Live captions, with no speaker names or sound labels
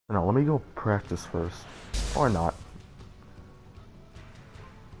No, let me go practice first. Or not.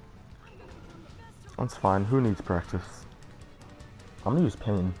 That's fine. Who needs practice? I'm gonna use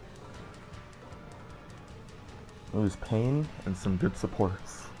Pain. I'm gonna use Pain and some good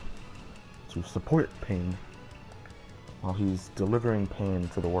supports to support Pain while he's delivering pain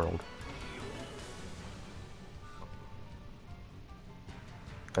to the world.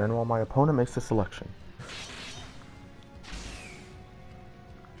 And while my opponent makes a selection.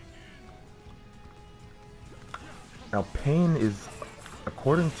 Now, Pain is,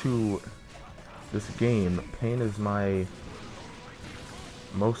 according to this game, Pain is my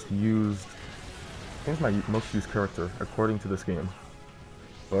most used, I think it's my most used character, according to this game.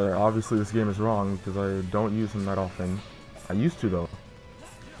 But obviously this game is wrong, because I don't use him that often. I used to, though.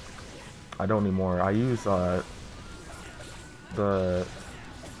 I don't anymore. I use, the,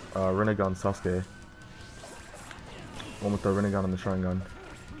 Rinnegan Sasuke. One with the Rinnegan and the Sharingan.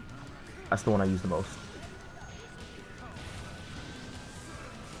 That's the one I use the most.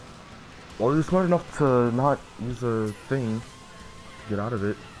 Well, you're smart enough to not use a thing to get out of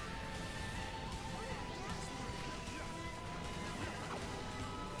it.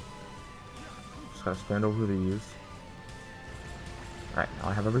 Just gotta stand over these. Alright, now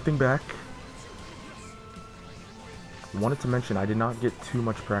I have everything back. I wanted to mention I did not get too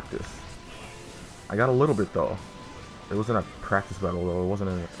much practice. I got a little bit though. It wasn't a practice battle though. It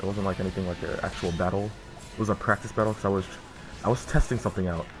wasn't like anything like an actual battle. It was a practice battle because I was testing something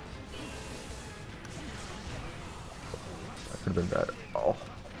out. That could have been bad. Oh.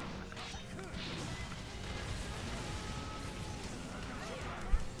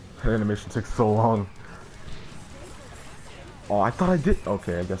 That animation took so long. Oh, I thought I did.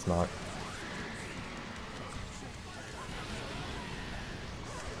 Okay, I guess not.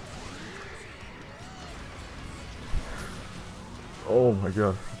 Oh my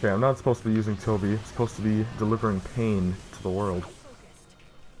god. Okay, I'm not supposed to be using Toby. I'm supposed to be delivering pain to the world.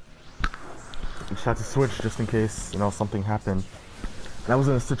 I just had to switch just in case, you know, something happened. And I was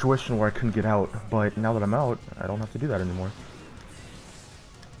in a situation where I couldn't get out, but now that I'm out, I don't have to do that anymore.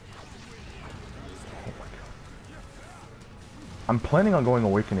 Oh my god. I'm planning on going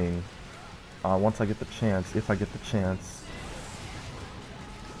Awakening once I get the chance, if I get the chance.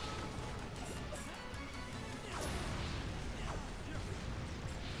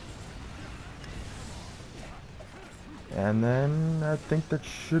 And then I think that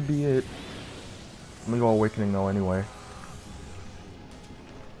should be it. I'm gonna go Awakening though anyway.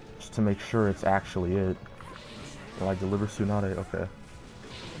 Just to make sure it's actually it. Will I deliver Tsunade? Okay.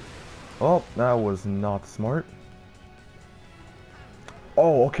 Oh, that was not smart.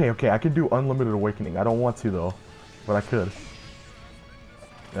 Oh, okay, I could do Unlimited Awakening. I don't want to though, but I could.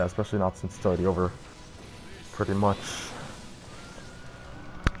 Yeah, especially not since it's already over. Pretty much.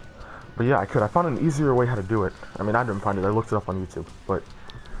 But yeah, I could. I found an easier way how to do it. I mean, I didn't find it. I looked it up on YouTube, but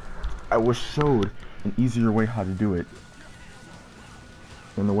I was showed an easier way how to do it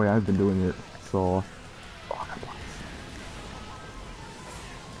than the way I've been doing it. So, oh,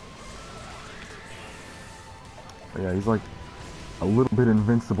 yeah, he's like a little bit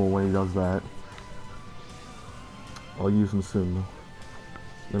invincible when he does that. I'll use him soon though.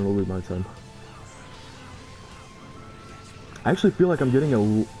 Then it'll be my time. I actually feel like I'm getting a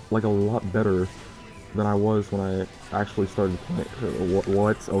lot better than I was when I actually started playing.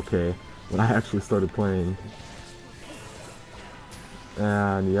 What? Okay. When I actually started playing.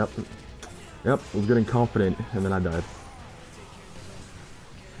 And yep, I was getting confident, and then I died.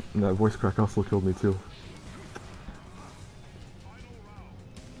 And that voice crack also killed me too.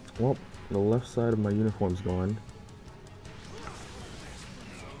 Well, the left side of my uniform's gone.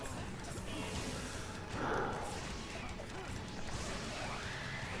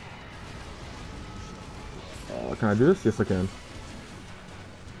 Can I do this? Yes, I can.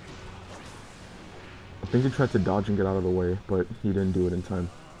 I think he tried to dodge and get out of the way, but he didn't do it in time.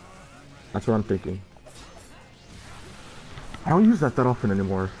 That's what I'm thinking. I don't use that often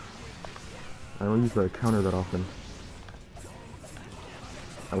anymore. I don't use the counter that often.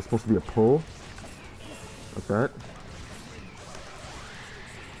 That was supposed to be a pull. Like that.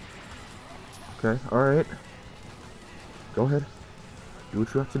 Okay, alright. Go ahead. Do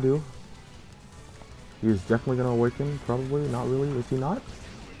what you have to do. He is definitely gonna awaken, probably. Not really, is he not?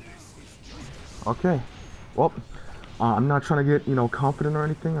 Okay. Well, I'm not trying to get, you know, confident or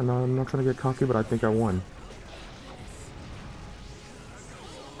anything. I'm not trying to get cocky, but I think I won.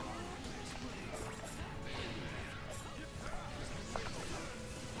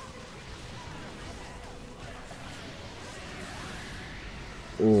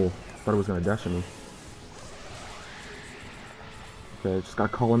 Oh, thought it was gonna dash at me. Okay, just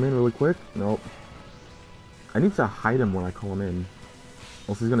gotta call him in really quick. Nope. I need to hide him when I call him in.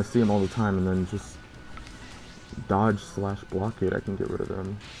 Else he's gonna see him all the time and then just dodge / block it. I can get rid of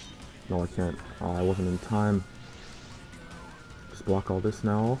them. No, I can't. I wasn't in time. Just block all this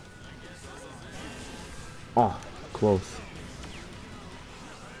now. Oh, close.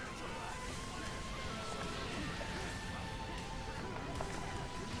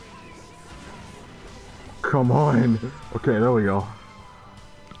 Come on. Okay, there we go.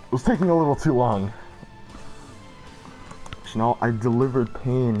 It was taking a little too long. Now I delivered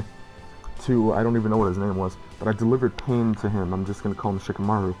pain to, I don't even know what his name was, but I delivered pain to him. I'm just gonna call him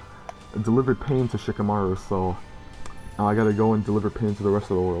Shikamaru. I delivered pain to Shikamaru, so now I gotta go and deliver pain to the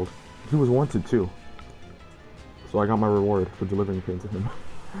rest of the world. He was wanted too, so I got my reward for delivering pain to him.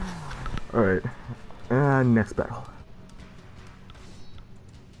 Alright, and next battle.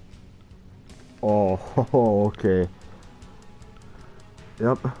 Oh, okay.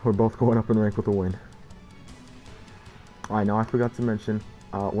 Yep, we're both going up in rank with a win. I know I forgot to mention,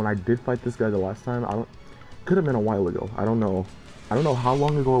 when I did fight this guy the last time, could have been a while ago. I don't know how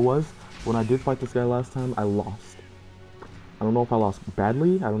long ago it was. When I did fight this guy last time, I lost. I don't know if I lost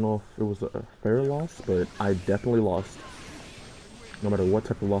badly. I don't know if it was a fair loss, but I definitely lost. No matter what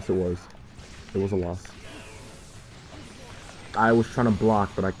type of loss it was a loss. I was trying to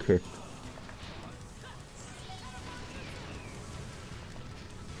block, but I kicked.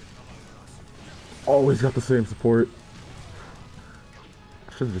 Always got the same support.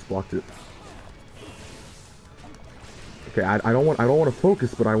 I should have just blocked it. Okay, I don't want to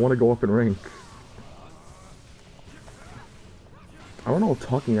focus, but I want to go up in rank. I don't know if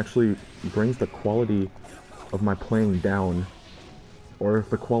talking actually brings the quality of my playing down, or if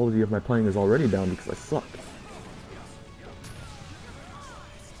the quality of my playing is already down because I suck.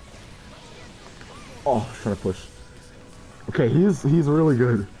 Oh, I was trying to push. Okay, he's really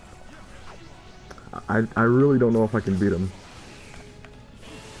good. I really don't know if I can beat him.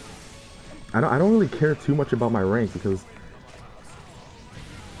 I don't really care too much about my rank because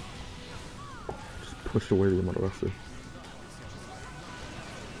just pushed away the amount of wrestler.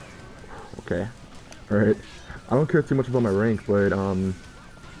 Okay, all right. I don't care too much about my rank, but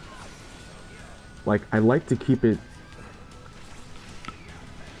like I like to keep it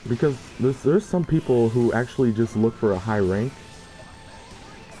because there's some people who actually just look for a high rank,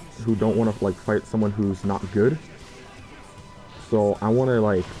 who don't want to like fight someone who's not good. So I want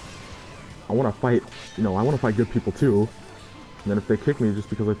to fight, you know, I want to fight good people too. And then if they kick me just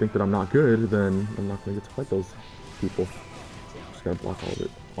because I think that I'm not good, then I'm not going to get to fight those people. Just gotta block all of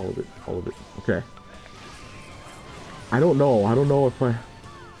it, all of it, all of it. Okay. I don't know if I...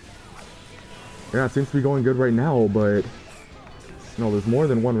 Yeah, it seems to be going good right now, but... No, there's more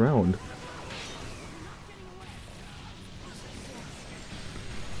than one round.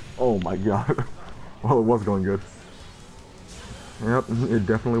 Oh my god. Well, it was going good. Yep, it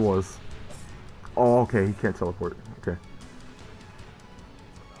definitely was. Oh, okay, he can't teleport. Okay.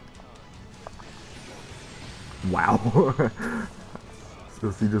 Wow. So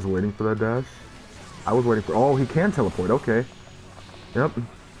is he just waiting for that dash? I was waiting for... Oh, he can teleport. Okay. Yep.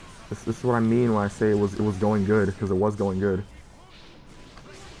 This is what I mean when I say it was going good, because it was going good.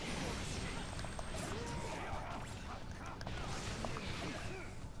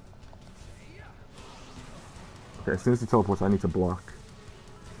 Okay, as soon as he teleports, I need to block.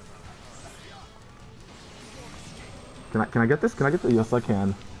 Can I get this? Can I get this? Yes, I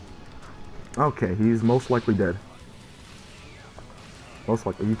can. Okay, he's most likely dead. Most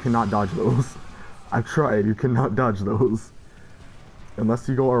likely. You cannot dodge those. I've tried. You cannot dodge those. Unless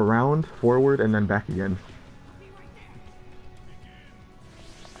you go around, forward, and then back again.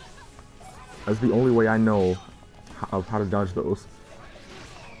 That's the only way I know of how to dodge those.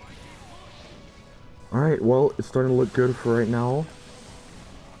 Alright, well, it's starting to look good for right now.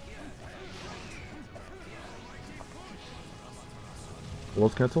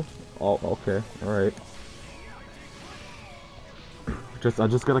 World's cancel? Oh, okay, alright. I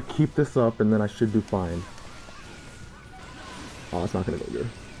just gotta keep this up and then I should do fine. Oh, it's not gonna go good.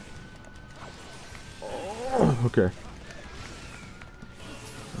 Oh, okay.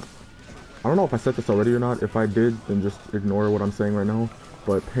 I don't know if I said this already or not. If I did, then just ignore what I'm saying right now.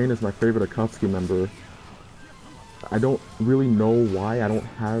 But Pain is my favorite Akatsuki member. I don't really know why. I don't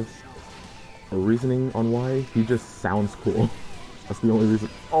have a reasoning on why. He just sounds cool. That's the only reason.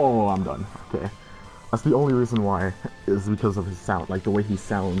 Oh, I'm done. Okay. That's the only reason why, is because of his sound. Like, the way he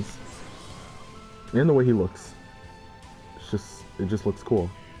sounds. And the way he looks. It just looks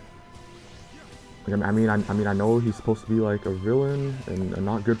cool. Like, I mean, I know he's supposed to be like a villain and a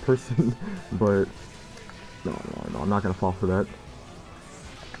not good person, but no, I'm not gonna fall for that.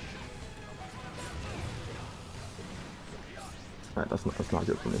 Alright, that's not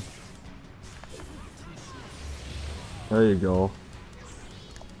good for me. There you go.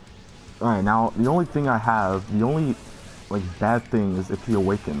 Alright, now the only thing I have, the only like bad thing is if he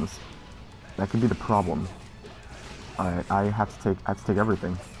awakens. That could be the problem. Alright, I have to take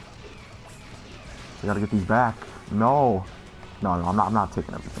everything. I gotta get these back. No, I'm not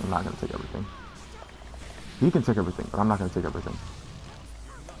taking everything. I'm not gonna take everything. He can take everything, but I'm not gonna take everything.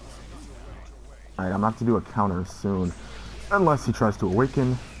 Alright, I'm about to do a counter soon. Unless he tries to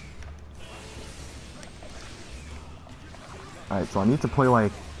awaken. Alright, so I need to play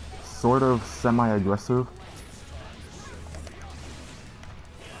like sort of semi-aggressive.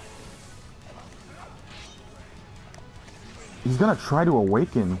 He's gonna try to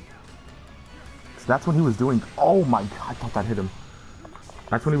awaken. So that's when he was doing. Oh my god, I thought that hit him.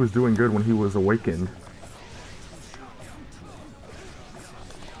 That's when he was doing good, when he was awakened.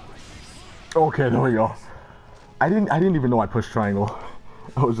 Okay, there we go. I didn't even know I pushed triangle.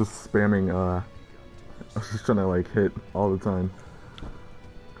 I was just spamming, I was just trying to like hit all the time.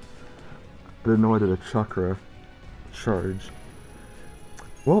 Didn't know I did a chakra charge.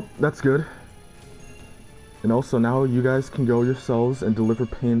 Well, that's good. And also now you guys can go yourselves and deliver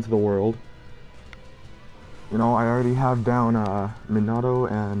pain to the world. You know, I already have down Minato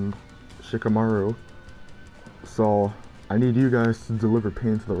and Shikamaru. So I need you guys to deliver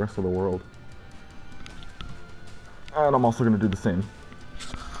pain to the rest of the world. And I'm also gonna do the same.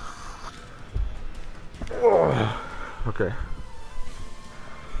 Okay.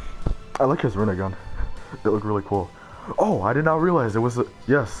 I like his Rinnegan. It looked really cool. Oh, I did not realize it was a...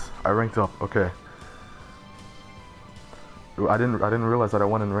 Yes, I ranked up. Okay. I didn't realize that I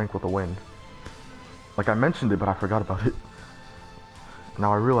went in rank with a win. Like, I mentioned it, but I forgot about it.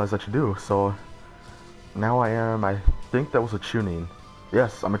 Now I realize that you do, so... Now I think that was a Chunin.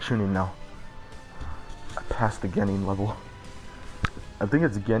 Yes, I'm a Chunin now. I passed the Genin level. I think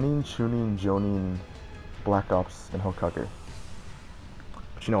it's Genin, Chunin, Jonin, Black Ops, and Hokage.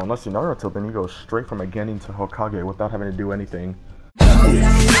 But you know, unless you're Naruto, then you go straight from a Genin to Hokage without having to do anything.